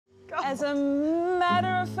As a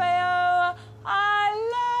Matafeo, I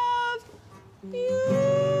love you.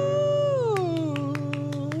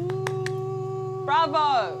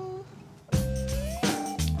 Bravo.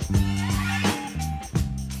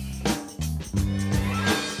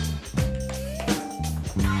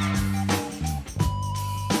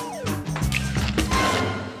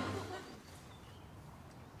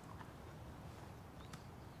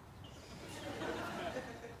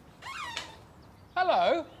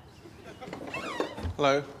 Hello.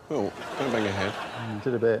 Hello. Oh, don't bang your head.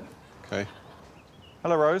 Did a bit. OK.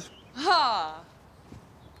 Hello, Rose. Ha!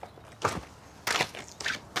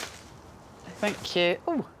 Thank you.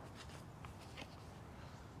 Ooh.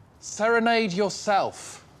 Serenade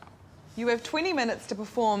yourself. You have 20 minutes to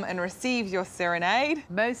perform and receive your serenade.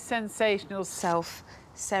 Most sensational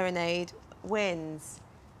self-serenade wins.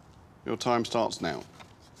 Your time starts now.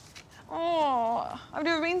 Oh, I've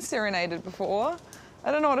never been serenaded before.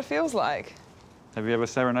 I don't know what it feels like. Have you ever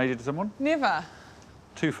serenaded someone? Never.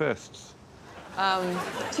 2 firsts. Do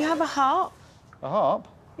you have a harp? A harp?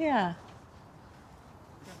 Yeah.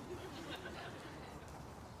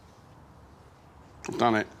 I've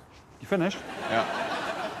done it. You finished? Yeah.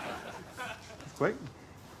 That's quick.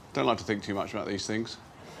 Don't like to think too much about these things.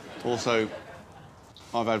 Also,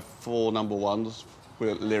 I've had 4 number ones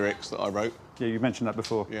with lyrics that I wrote. Yeah, you mentioned that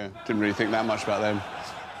before. Yeah, didn't really think that much about them.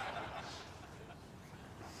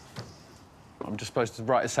 I'm just supposed to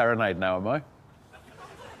write a serenade now, am I?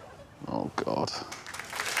 Oh, God.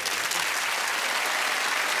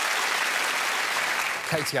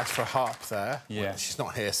 Katie asked for a harp there. Yeah. Well, she's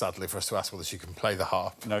not here, sadly, for us to ask whether she can play the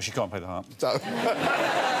harp. No, she can't play the harp. So...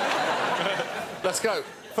 Let's go.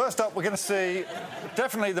 First up, we're going to see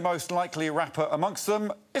definitely the most likely rapper amongst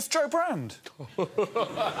them. It's Joe Brand.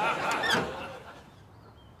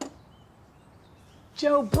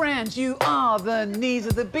 Joe Brand, you are the knees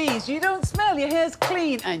of the bees. You don't smell, your hair's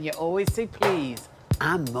clean, and you always say please.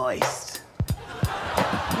 I'm moist.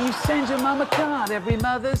 You send your mum a card every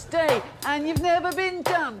Mother's Day, and you've never been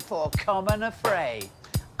done for common affray.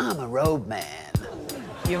 I'm a road man.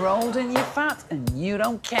 You're old and you're fat, and you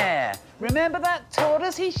don't care. Remember that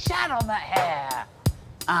tortoise? He shat on that hair.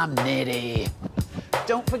 I'm nitty.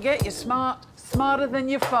 Don't forget you're smart, smarter than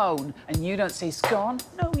your phone. And you don't say scone,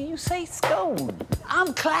 no, you say scone.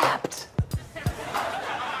 I'm clapped.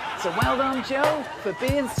 So well done, Joe, for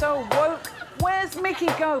being so woke. Where's Mickey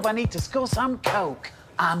Gove? I need to score some coke.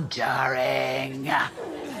 I'm jarring.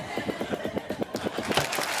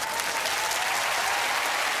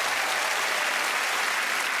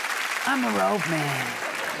 I'm a road man.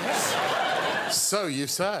 So you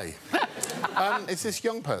say. Is this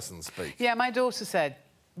young person speak? Yeah, my daughter said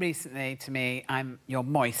recently to me, you're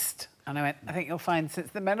moist. And I went, I think you'll find since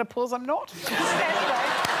the menopause I'm not. It's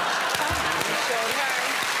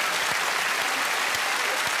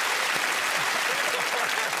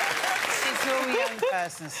all young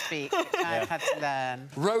persons speak. I've had to learn.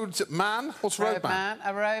 Road man? What's road man?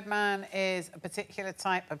 A road man is a particular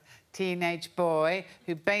type of teenage boy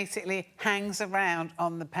who basically hangs around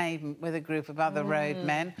on the pavement with a group of other road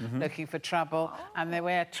men looking for trouble, and they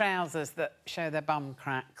wear trousers that show their bum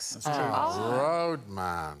cracks. That's true. Road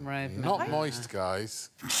man. Road man. Not moist,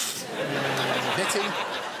 guys. Knitting.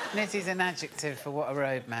 Knitty's an adjective for what a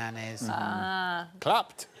road man is.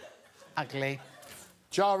 Clapped. Ugly.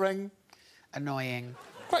 Jarring. Annoying.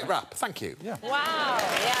 Great rap, thank you. Yeah. Wow.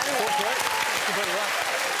 Yeah.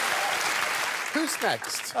 Who's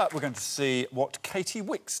next? We're going to see what Katie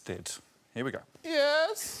Wicks did. Here we go.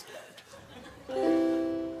 Yes.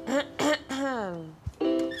 Good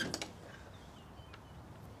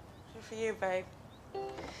for you, babe.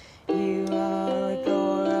 You are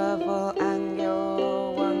adorable and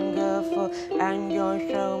you're wonderful and you're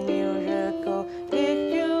so musical.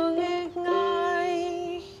 If you ignite,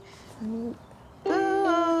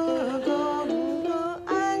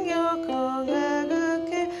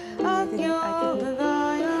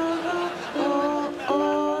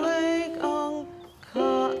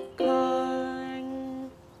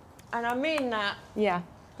 And I mean that. yeah,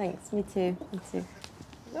 thanks. Me too. Me too.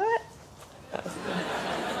 What? That was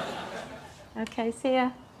good. Okay, see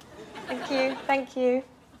ya. Thank you. Thank you.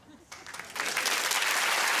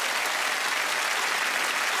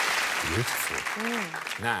 Beautiful.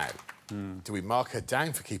 Now, do we mark her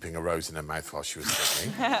down for keeping a rose in her mouth while she was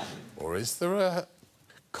singing? Or is there a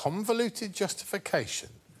convoluted justification?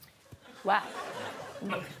 Well,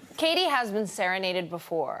 Katie has been serenaded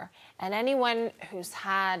before, and anyone who's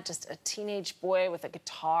had just a teenage boy with a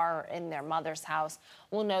guitar in their mother's house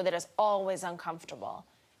will know that it's always uncomfortable.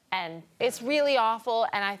 And it's really awful,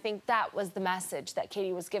 and I think that was the message that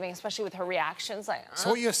Katie was giving, especially with her reactions, like... So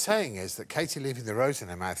what you're saying is that Katie leaving the rose in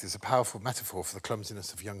her mouth is a powerful metaphor for the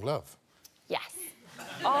clumsiness of young love? Yes.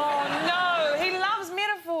 Oh, no, he loves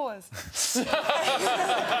metaphors.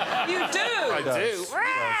 You do. I do.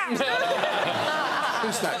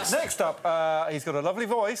 Who's next? Next up, he's got a lovely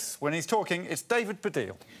voice. When he's talking, it's David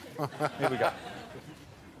Baddiel. Here we go.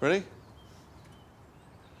 Ready?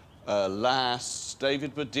 Alas,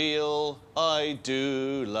 David Baddiel, I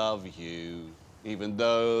do love you, even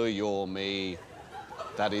though you're me.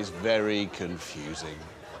 That is very confusing.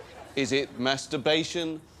 Is it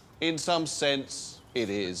masturbation? In some sense,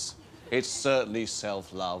 it is. It's certainly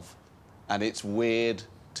self-love, and it's weird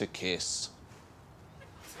to kiss.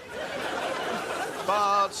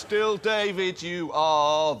 But still, David, you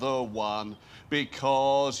are the one,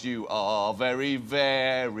 because you are very,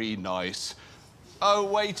 very nice. Oh,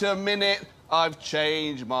 wait a minute, I've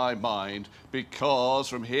changed my mind, because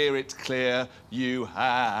from here it's clear you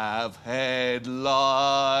have head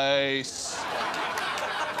lice.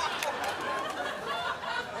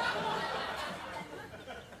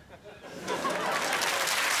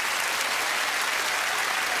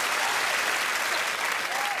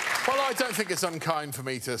 Well, I don't think it's unkind for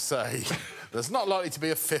me to say there's not likely to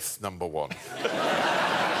be a fifth number one.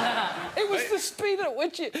 It was the speed at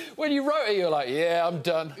which when you wrote it, you were like, yeah, I'm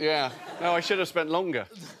done. Yeah. No, I should have spent longer,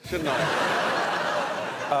 shouldn't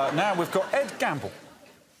I? Now we've got Ed Gamble.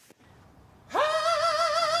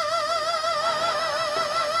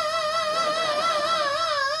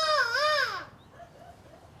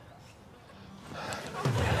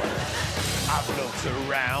 I've looked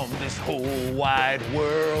around this whole wide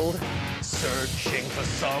world, searching for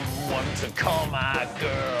someone to call my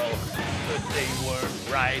girl. But they weren't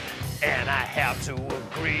right, and I have to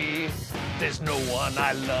agree, there's no one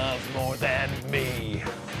I love more than me.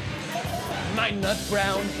 My nut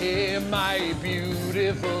brown hair, my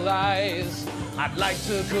beautiful eyes, I'd like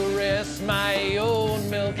to caress my own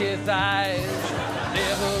milky thighs.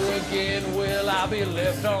 Never again will I be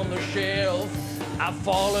left on the shelf. I've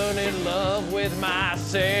fallen in love with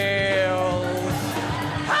myself.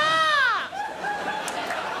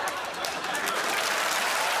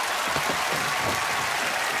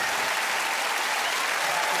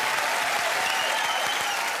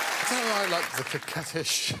 I like the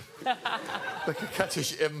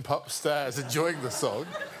coquettish imp upstairs enjoying the song,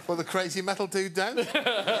 while the crazy metal dude down. Ed,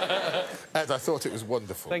 I thought it was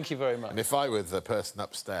wonderful. Thank you very much. And if I were the person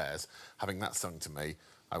upstairs having that sung to me,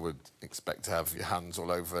 I would expect to have your hands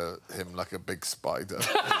all over him like a big spider.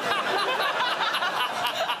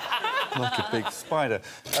 Like a big spider.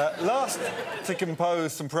 Last to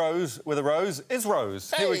compose some prose with a rose is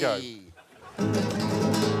Rose. Here we go.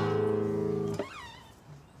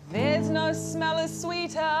 There's no smell as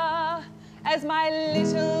sweeter as my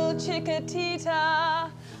little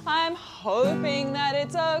chickatita. I'm hoping that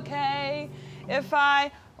it's okay if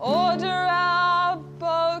I order a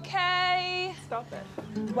bouquet. Stop it.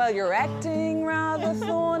 Well, you're acting rather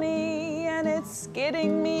thorny and it's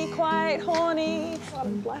getting me quite horny.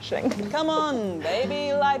 I'm blushing. Come on,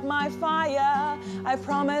 baby, light my fire. I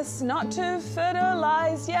promise not to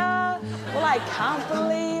fertilize ya. Well, I can't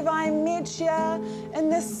believe I met ya in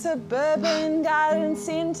this suburban garden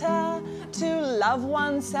centre. To love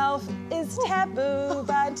oneself is taboo,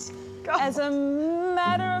 but as a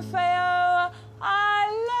matter of fact, I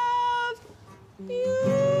love you.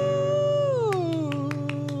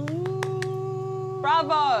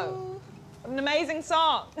 Bravo! An amazing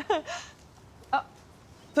song.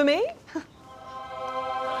 For me?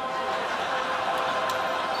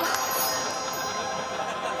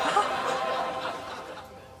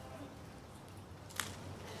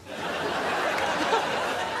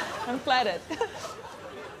 I'm flattered.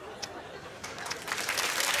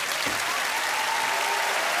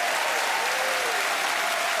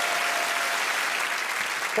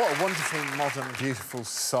 What a wonderful, modern, beautiful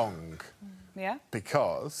song. Yeah?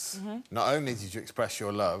 Because not only did you express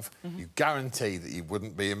your love, you guarantee that you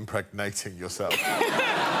wouldn't be impregnating yourself.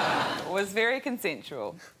 It was very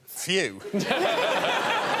consensual. Phew.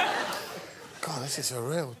 God, this is a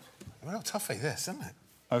real toughie, this, isn't it?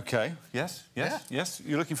 OK, yes. Yeah. Yes.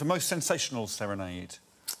 You're looking for most sensational serenade.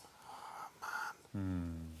 Oh,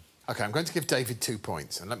 man. OK, I'm going to give David 2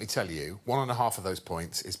 points, and let me tell you, 1.5 of those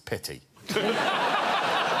points is pity.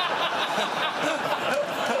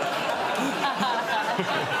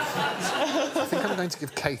 I think I'm going to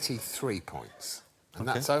give Katie 3 points. And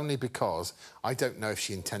that's only because I don't know if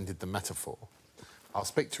she intended the metaphor. I'll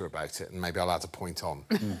speak to her about it and maybe I'll add a point on.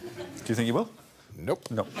 Do you think you will? Nope.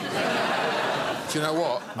 No. Do you know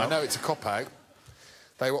what? No. I know it's a cop-out.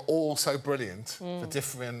 They were all so brilliant for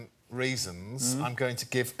different reasons. I'm going to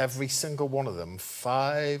give every single one of them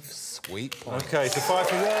 5 sweet points. OK, so 5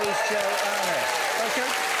 for Rose, Joe and Ed. OK.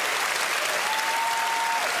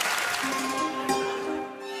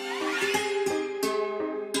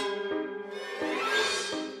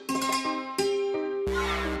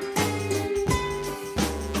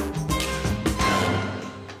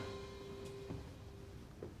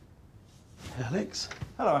 Alex.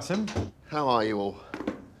 Hello, Asim. How are you all?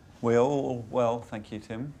 We're all well, thank you,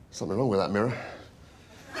 Tim. Something wrong with that mirror.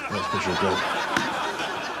 Next picture of Greg.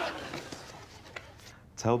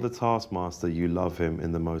 Tell the Taskmaster you love him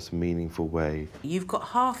in the most meaningful way. You've got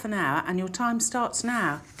half an hour and your time starts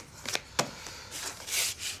now.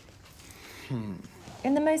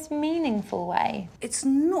 In the most meaningful way. It's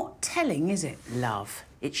not telling, is it, love?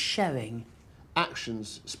 It's showing.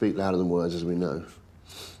 Actions speak louder than words, as we know.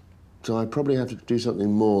 So I probably have to do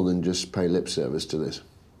something more than just pay lip service to this.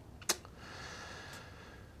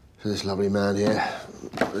 To this lovely man here.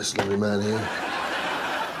 This lovely man here.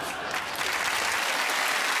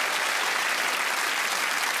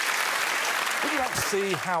 Would you like to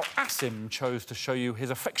see how Asim chose to show you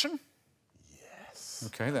his affection? Yes.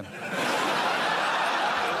 OK, then. Do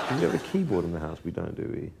we have a keyboard in the house? We don't, do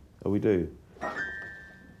we? Oh, we do.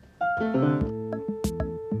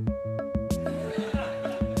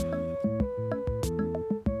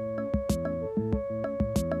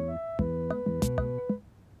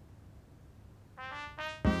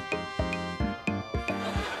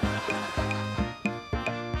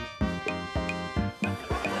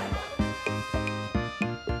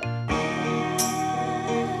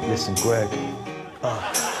 Listen, Greg.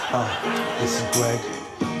 Listen, Greg.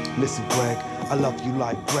 Listen, Greg. I love you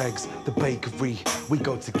like Greg's, the bakery. We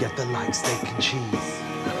go together like steak and cheese.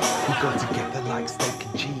 We go together like steak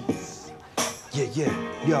and cheese. Yeah,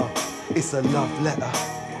 yo, it's a love letter.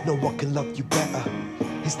 No one can love you better.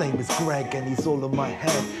 His name is Greg and he's all in my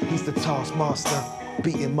head. He's the Taskmaster,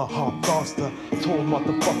 beating my heart faster. Tall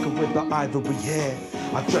motherfucker with the ivory hair.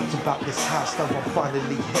 I dreamt about this house, now I'm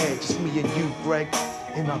finally here. Just me and you, Greg,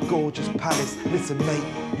 in our gorgeous palace. Listen, mate,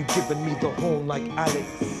 you giving me the horn like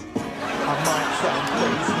Alex. I might sound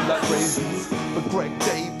crazy like raisins, but Greg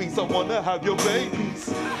Davies, I wanna have your babies.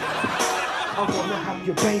 I wanna have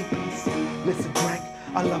your babies. Listen, Greg,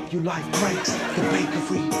 I love you like Greg's, the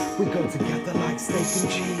bakery. We go together like steak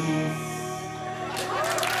and cheese.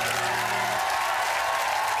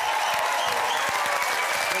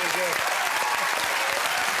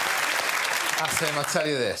 Asim, I tell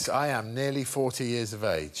you this, I am nearly 40 years of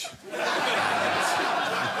age.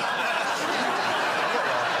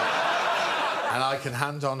 And I can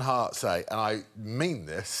hand on heart say, and I mean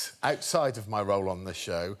this, outside of my role on the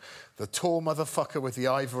show, the tall motherfucker with the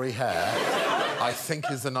ivory hair, I think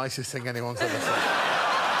is the nicest thing anyone's ever said.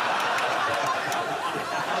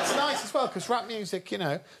 It's nice as well, because rap music, you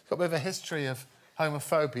know, it's got a bit of a history of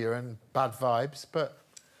homophobia and bad vibes, but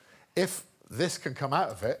if this can come out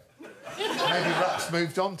of it, maybe rap's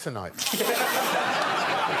moved on tonight.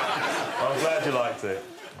 I'm glad you liked it.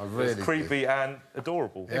 I really It was creepy and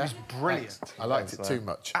adorable. Yeah? It was brilliant. I liked it too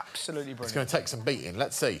much. Absolutely brilliant. It's going to take some beating.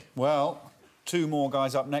 Let's see. Well, 2 more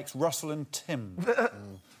guys up next, Russell and Tim.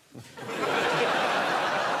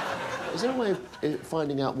 Is there a way of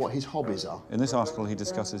finding out what his hobbies are? In this article, he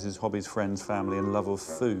discusses his hobbies, friends, family and love of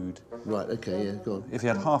food. Right, OK, yeah, go on. If he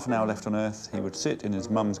had half an hour left on Earth, he would sit in his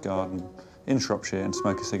mum's garden in Shropshire and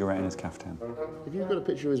smoke a cigarette in his caftan. If you've got a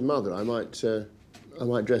picture of his mother, I might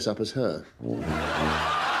dress up as her. What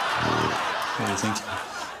do you think?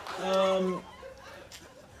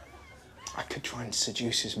 I could try and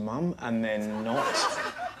seduce his mum and then not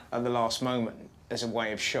at the last moment as a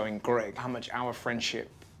way of showing Greg how much our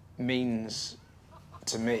friendship means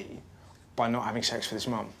to me by not having sex with his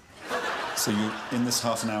mum. So you, in this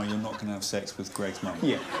half an hour, you're not going to have sex with Greg's mum?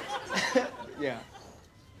 Yeah. Yeah.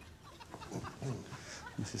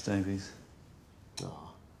 Mrs Davies.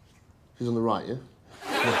 Oh. She's on the right, yeah?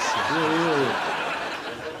 Yes. Yeah.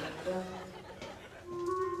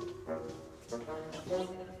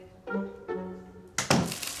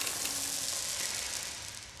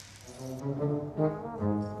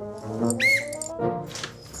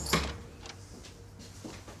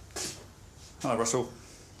 Hi, Russell.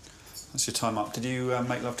 That's your time up. Did you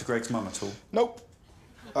make love to Greg's mum at all? Nope.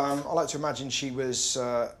 I like to imagine she was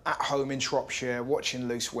at home in Shropshire, watching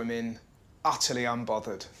Loose Women, utterly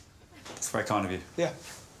unbothered. That's very kind of you. Yeah.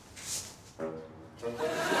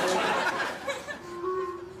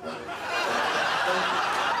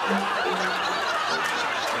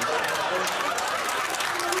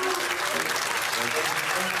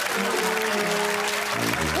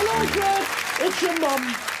 Hello, Greg. It's your mum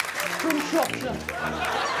from Shropshire.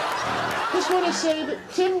 Just want to say that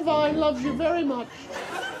Tim Vine loves you very much,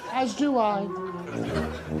 as do I.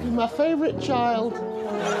 You're my favourite child.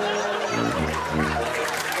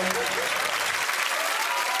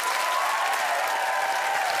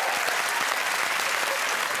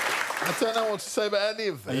 I don't know what to say about any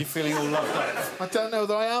of this. Are you feeling all loved up? I don't know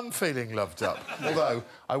that I am feeling loved up. Although,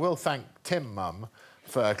 I will thank Tim, Mum,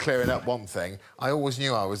 for clearing up one thing. I always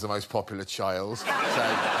knew I was the most popular child. So,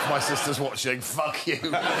 if my sister's watching, fuck you.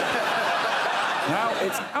 Now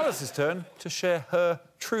it's Alice's turn to share her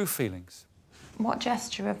true feelings. What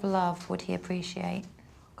gesture of love would he appreciate?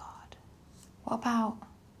 Oh, God. What about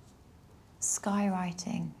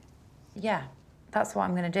skywriting? Yeah, that's what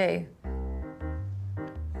I'm going to do.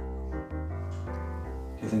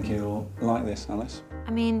 Do you think he'll like this, Alice?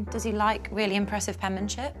 I mean, does he like really impressive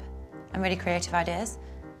penmanship and really creative ideas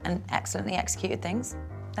and excellently executed things?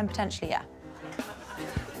 Then potentially, yeah.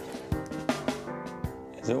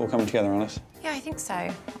 Is it all coming together, Alice? Yeah, I think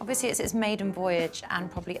so. Obviously, it's its maiden voyage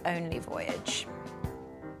and probably only voyage.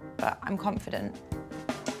 But I'm confident.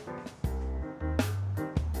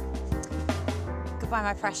 Goodbye,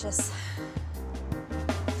 my precious.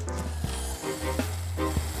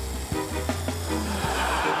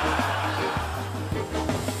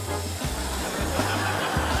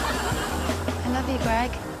 I love you,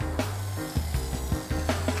 Greg.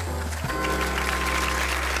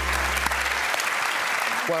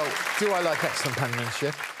 Well, do I like excellent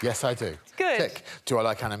penmanship? Yes, I do. Good. Tick. Do I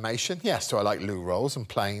like animation? Yes. Do I like loo rolls and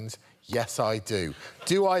planes? Yes, I do.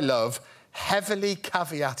 Do I love heavily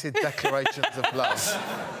caveated declarations of love?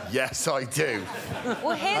 Yes, I do.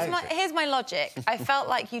 Well, here's my logic. I felt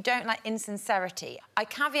like you don't like insincerity. I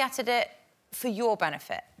caveated it for your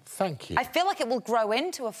benefit. Thank you. I feel like it will grow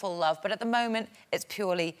into a full love, but at the moment, it's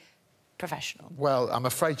purely professional. Well, I'm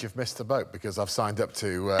afraid you've missed the boat because I've signed up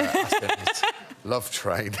to Aston's Love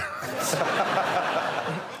Train.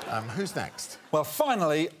 Who's next? Well,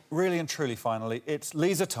 finally, really and truly finally, it's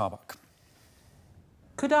Lisa Tarbuck.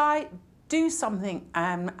 Could I do something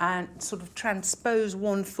and sort of transpose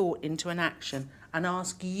one thought into an action and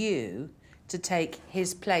ask you to take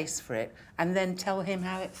his place for it and then tell him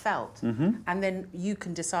how it felt? Mm-hmm. And then you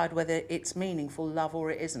can decide whether it's meaningful love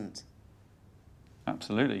or it isn't.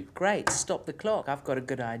 Absolutely. Great, stop the clock. I've got a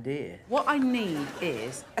good idea. What I need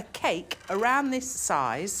is a cake around this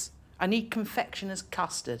size. I need confectioner's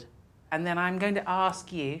custard. And then I'm going to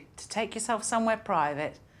ask you to take yourself somewhere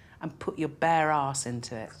private and put your bare arse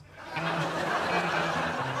into it.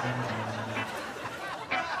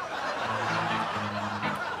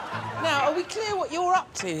 Now, are we clear what you're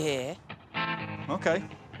up to here? OK,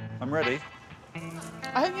 I'm ready.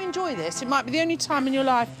 I hope you enjoy this. It might be the only time in your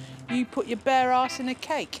life you put your bare ass in a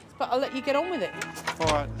cake, but I'll let you get on with it. All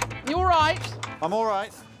right. You all right? I'm all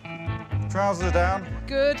right. Trousers are down.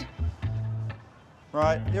 Good.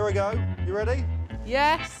 Right, here we go. You ready?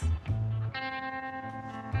 Yes.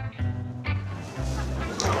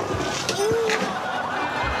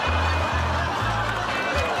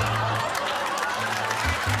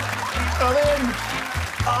 I'm in.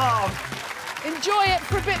 Oh. Enjoy it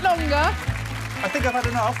for a bit longer. I think I've had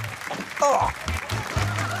enough. Oh.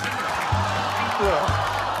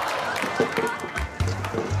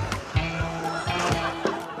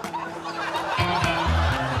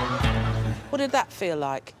 What did that feel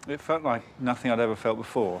like? It felt like nothing I'd ever felt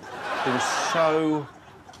before. It was so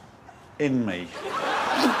in me.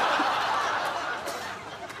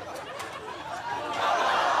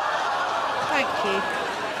 Thank you.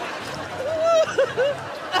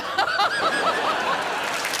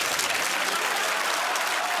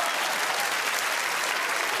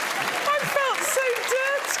 I felt so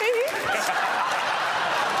dirty.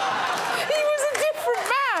 He was a different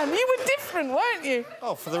man. You were different, weren't you?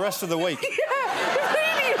 Oh, for the rest of the week. Yeah,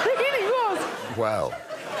 it really was. Well.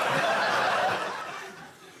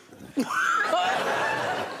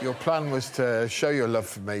 Your plan was to show your love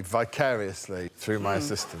for me vicariously through my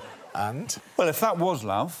assistant. And? Well, if that was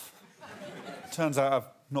love, turns out I've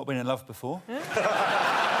not been in love before.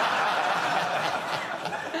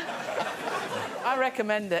 I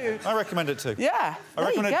recommend it. I recommend it too. Yeah. I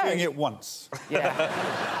recommend doing it once. Yeah.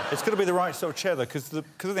 It's got to be the right sort of chair, though, because of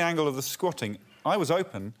the angle of the squatting. I was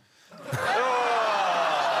open.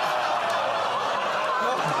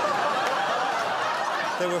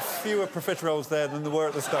 There were fewer profiteroles there than there were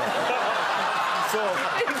at the start.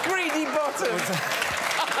 Greedy bottom.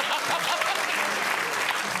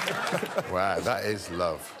 Wow, that is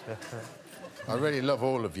love. I really love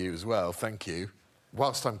all of you as well, thank you.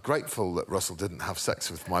 Whilst I'm grateful that Russell didn't have sex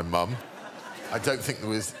with my mum, I don't think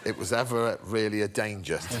it was ever really a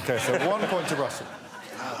danger. OK, so 1 point to Russell.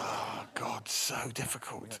 Oh, God, so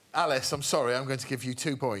difficult. Alice, I'm sorry, I'm going to give you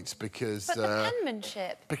 2 points because... But the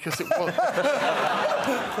penmanship. Because it was...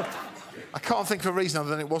 I can't think of a reason other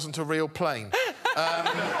than it wasn't a real plane.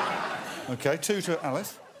 OK, 2 to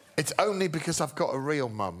Alice. It's only because I've got a real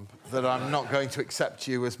mum that I'm not going to accept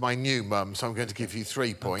you as my new mum, so I'm going to give you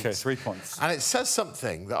 3 points. OK, 3 points. And it says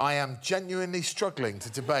something that I am genuinely struggling to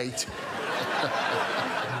debate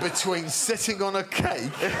between sitting on a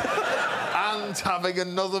cake and having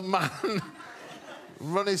another man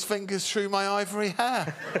run his fingers through my ivory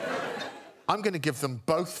hair. I'm going to give them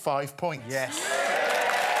both 5 points. Yes.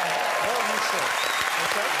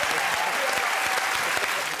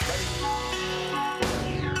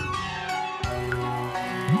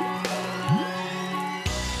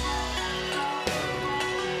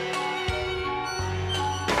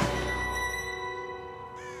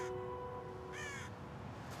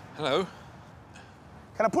 Hello.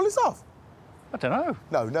 Can I pull this off? I don't know.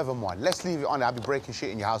 No, never mind. Let's leave it on. I'll be breaking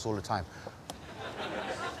shit in your house all the time.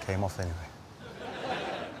 Came off anyway.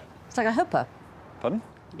 It's like a chuppah. Pardon?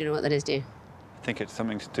 You know what that is, do you? I think it's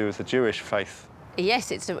something to do with the Jewish faith.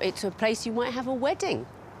 Yes, it's a place you might have a wedding.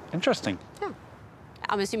 Interesting. Yeah.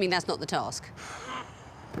 I'm assuming that's not the task.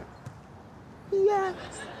 Yes.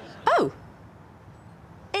 Oh!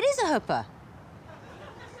 It is a chuppah.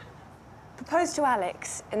 Propose to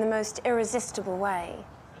Alex in the most irresistible way.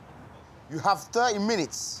 You have 30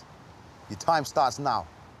 minutes. Your time starts now.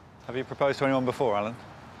 Have you proposed to anyone before, Alan?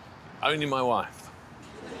 Only my wife.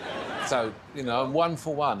 So, you know, I'm 1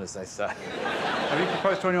 for 1, as they say. Have you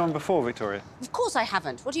proposed to anyone before, Victoria? Of course I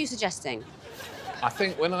haven't. What are you suggesting? I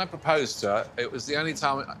think when I proposed to her, it was the only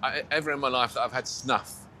time ever in my life that I've had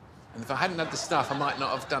snuff. And if I hadn't had the snuff, I might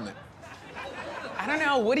not have done it. I don't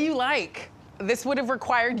know. What do you like? This would have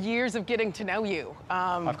required years of getting to know you.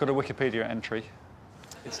 I've got a Wikipedia entry.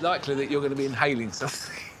 It's likely that you're going to be inhaling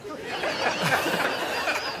something.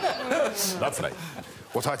 Lovely.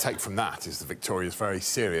 What I take from that is that Victoria's very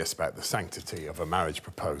serious about the sanctity of a marriage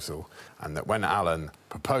proposal and that when Alan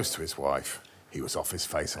proposed to his wife, he was off his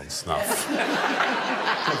face on snuff.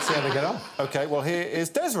 Let's see how they get on. OK, well, here is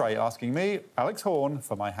Desiree asking me, Alex Horne,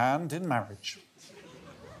 for my hand in marriage.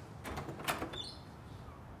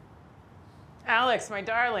 Alex, my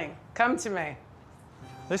darling, come to me.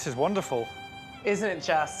 This is wonderful. Isn't it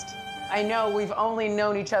just? I know we've only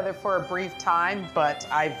known each other for a brief time, but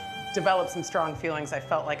I've developed some strong feelings I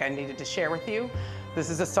felt like I needed to share with you. This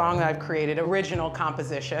is a song that I've created, original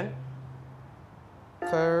composition.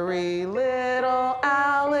 Furry little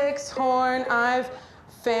Alex Horne, I've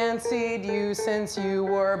fancied you since you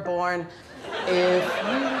were born. If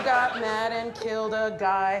you got mad and killed a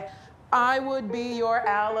guy, I would be your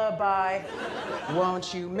alibi.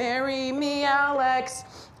 Won't you marry me, Alex?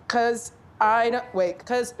 Cause I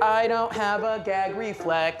don't have a gag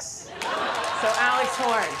reflex. So Alex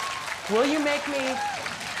Horne, will you make me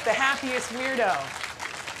the happiest weirdo?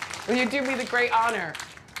 Will you do me the great honor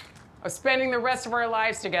of spending the rest of our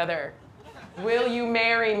lives together? Will you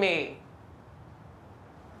marry me?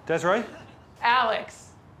 Desiree? Alex.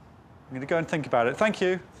 I'm going to go and think about it. Thank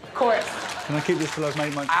you. Of course. Can I keep this till I've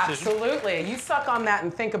made my decision? Absolutely. You suck on that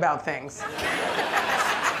and think about things.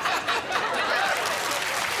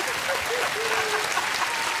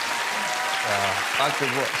 I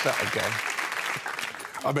could watch that again.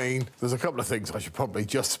 I mean, there's a couple of things I should probably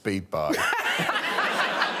just speed by.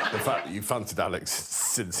 The fact that you fancied Alex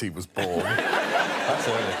since he was born. That's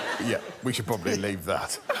early. Yeah, we should probably leave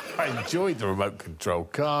that. I enjoyed the remote control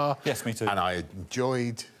car. Yes, me too. And I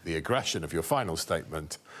enjoyed the aggression of your final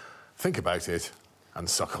statement. Think about it and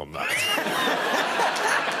suck on that.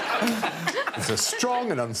 It's a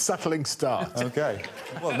strong and unsettling start. OK.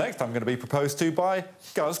 Well, next I'm going to be proposed to by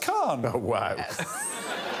Guz Khan. Oh, wow.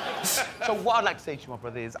 So what I'd like to say to you, my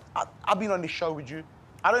brother, is I've been on this show with you.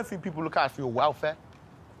 I don't think people look out for your welfare.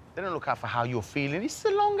 They don't look out for how you're feeling. It's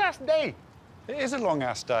a long-ass day. It is a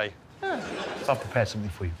long-ass day. Yeah. So I've prepared something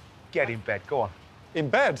for you. Get in bed, go on. In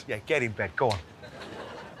bed? Yeah, get in bed, go on.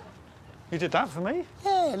 You did that for me?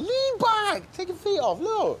 Yeah, lean back, take your feet off,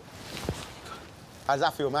 look. How does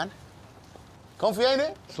that feel, man? Comfy, ain't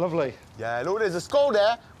it? It's lovely. Yeah, look, there's a skull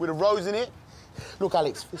there with a rose in it. Look,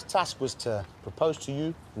 Alex, this task was to propose to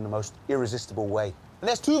you in the most irresistible way. And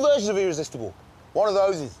there's 2 versions of irresistible. One of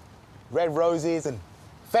those is red roses and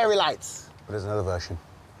fairy lights. But there's another version,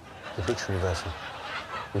 the dictionary version,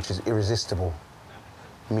 which is irresistible,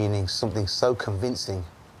 meaning something so convincing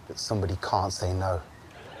that somebody can't say no.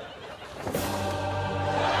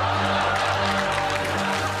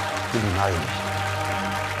 Will you marry me?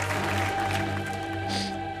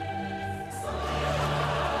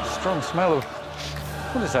 Strong smell of...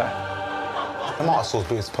 What is that? Tomato sauce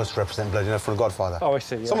being supposed to represent blood, you know, for The Godfather. Oh, I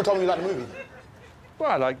see, yeah. Someone told me you like the movie.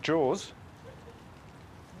 Well, I like Jaws.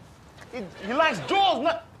 He likes Jaws,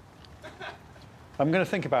 no... I'm going to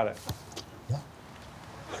think about it.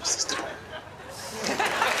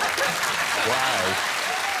 Wow.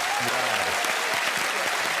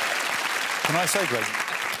 Can I say, Greg,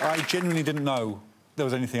 I genuinely didn't know there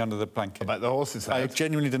was anything under the blanket. About the horse's head? I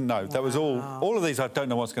genuinely didn't know. That was all of these, I don't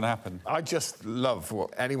know what's going to happen. I just love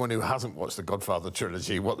what anyone who hasn't watched the Godfather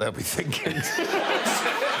trilogy, what they'll be thinking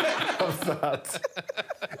of that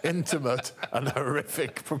intimate and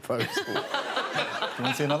horrific proposal. Do you want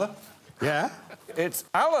to see another? Yeah. It's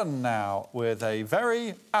Alan now with a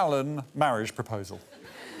very Alan marriage proposal.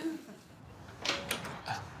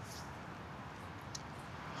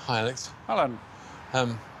 Hi, Alex. Alan.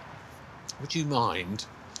 Would you mind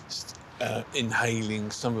inhaling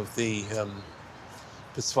some of the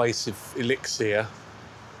persuasive elixir?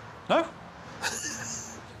 No.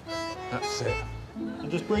 That's it. And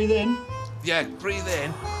just breathe in. Yeah, breathe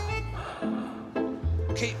in.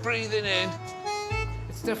 Keep breathing in.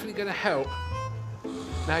 It's definitely going to help.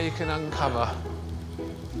 Now you can uncover.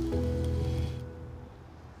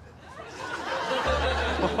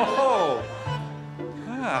 Oh!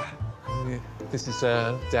 Ah. Yeah, this is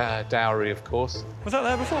a dowry, of course. Was that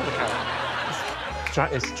there before the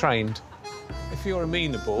carrot? It's trained. If you're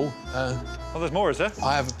amenable... oh, there's more, is there?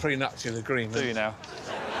 I have a prenuptial agreement. Do you now?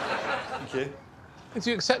 Thank you. Do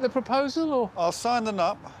you accept the proposal, or...? I'll sign them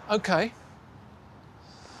up. OK.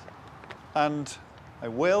 And I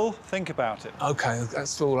will think about it. OK,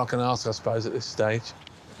 that's all I can ask, I suppose, at this stage.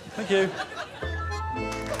 Thank you.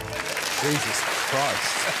 Jesus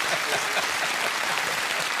Christ.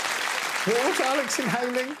 What was Alex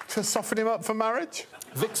inhaling to soften him up for marriage?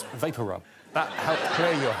 Vicks Vapor Rub. That helped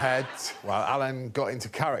clear your head while Alan got into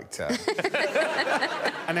character.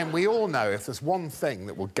 And then we all know if there's one thing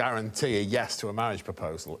that will guarantee a yes to a marriage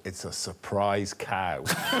proposal, it's a surprise cow.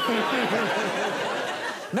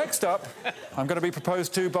 Next up, I'm going to be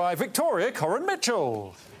proposed to by Victoria Corrin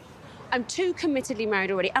Mitchell. I'm too committedly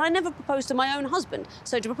married already, and I never proposed to my own husband,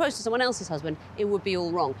 so to propose to someone else's husband, it would be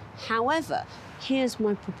all wrong. However, here's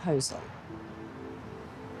my proposal.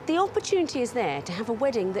 The opportunity is there to have a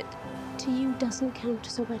wedding that, to you, doesn't count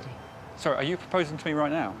as a wedding. Sorry, are you proposing to me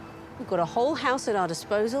right now? We've got a whole house at our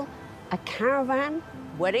disposal, a caravan,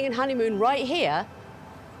 wedding and honeymoon right here.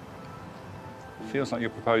 Feels like you're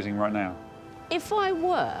proposing right now. If I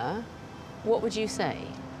were, what would you say?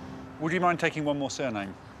 Would you mind taking one more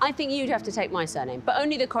surname? I think you'd have to take my surname, but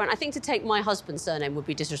only the Corrin. I think to take my husband's surname would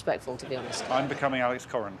be disrespectful, to be honest. I'm becoming Alex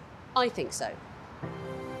Horne. I think so.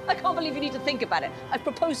 I can't believe you need to think about it. I've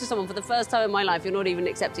proposed to someone for the first time in my life. You're not even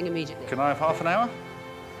accepting immediately. Can I have half an hour?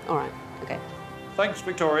 All right, OK. Thanks,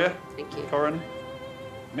 Victoria. Thank you. Corrin.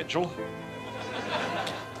 Mitchell.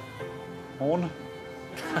 Horne.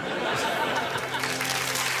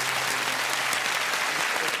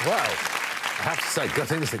 Well, I have to say,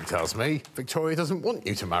 gut instinct tells me Victoria doesn't want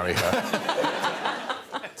you to marry her.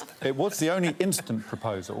 It was the only instant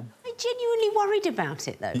proposal. I'm genuinely worried about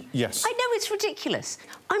it, though. Yes. I know it's ridiculous.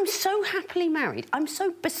 I'm so happily married. I'm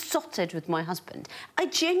so besotted with my husband. I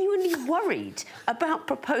genuinely worried about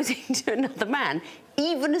proposing to another man,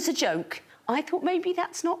 even as a joke. I thought maybe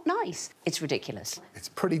that's not nice. It's ridiculous. It's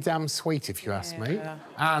pretty damn sweet, if you ask me.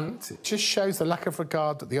 And it just shows the lack of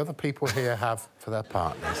regard that the other people here have for their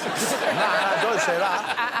partners. Nah, don't say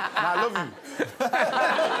that. Nah, I love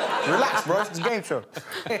you. Relax, bro. It's a game show.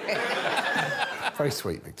 Very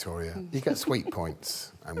sweet, Victoria. You get sweet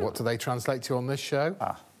points. And what do they translate to on this show?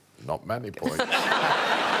 Not many points.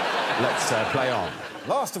 Let's play on.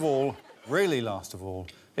 Last of all, really last of all,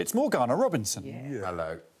 it's Morgana Robinson. Yeah.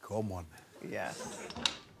 Hello. Come on. Yeah.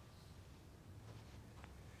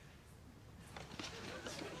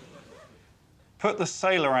 Put the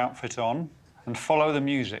sailor outfit on and follow the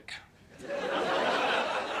music.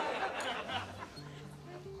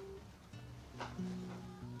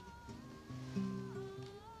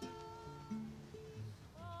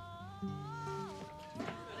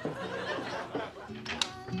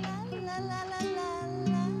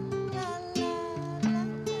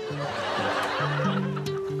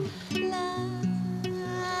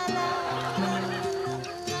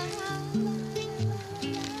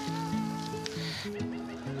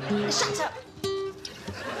 Shut up.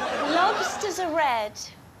 Lobsters are red.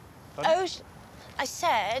 I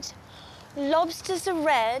said, lobsters are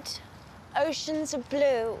red, oceans are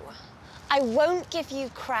blue. I won't give you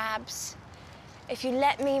crabs if you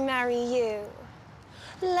let me marry you.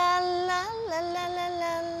 La la la la la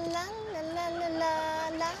la la la la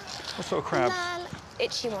la la. What sort of crabs?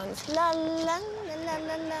 itchy ones. La la la la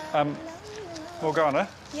la la. Morgana,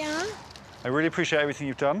 Yeah? I really appreciate everything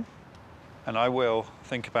you've done, and I will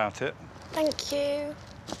think about it. Thank you.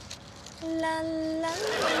 La la la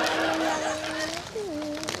la la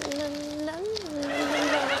la la la.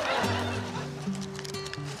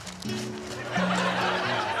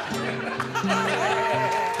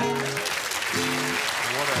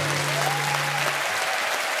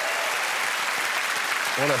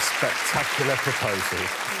 What a spectacular proposal.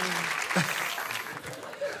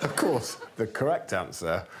 Of course, the correct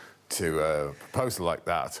answer to a proposal like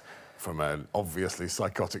that from an obviously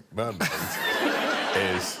psychotic mermaid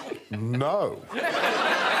is no.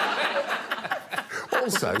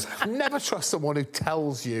 Also, never trust someone who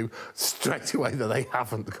tells you straight away that they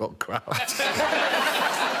haven't got crabs.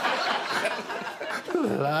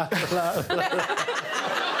 La, la, la.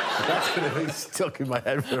 That's going to be stuck in my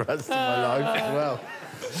head for the rest of my life as well.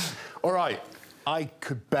 All right, I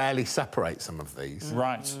could barely separate some of these.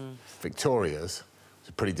 Right. Victoria's was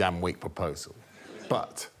a pretty damn weak proposal,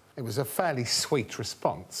 but it was a fairly sweet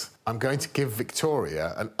response. I'm going to give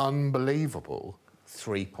Victoria an unbelievable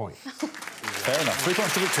 3 points. Fair enough. 3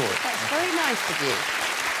 points to Victoria. That's very nice of you.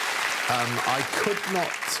 I could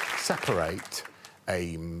not separate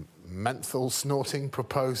a menthol snorting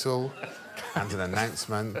proposal and an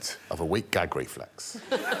announcement of a weak gag reflex.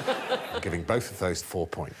 I'm giving both of those 4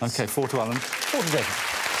 points. OK, 4 to Alan, 4 to David.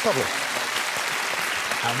 Lovely.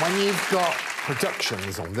 And when you've got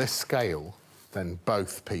productions on this scale, then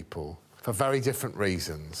both people, for very different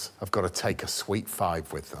reasons, have got to take a sweet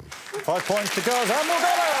 5 with them. 5 points to girls and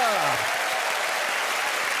Morgana!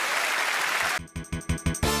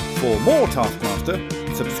 For more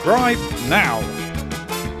Taskmaster, subscribe now.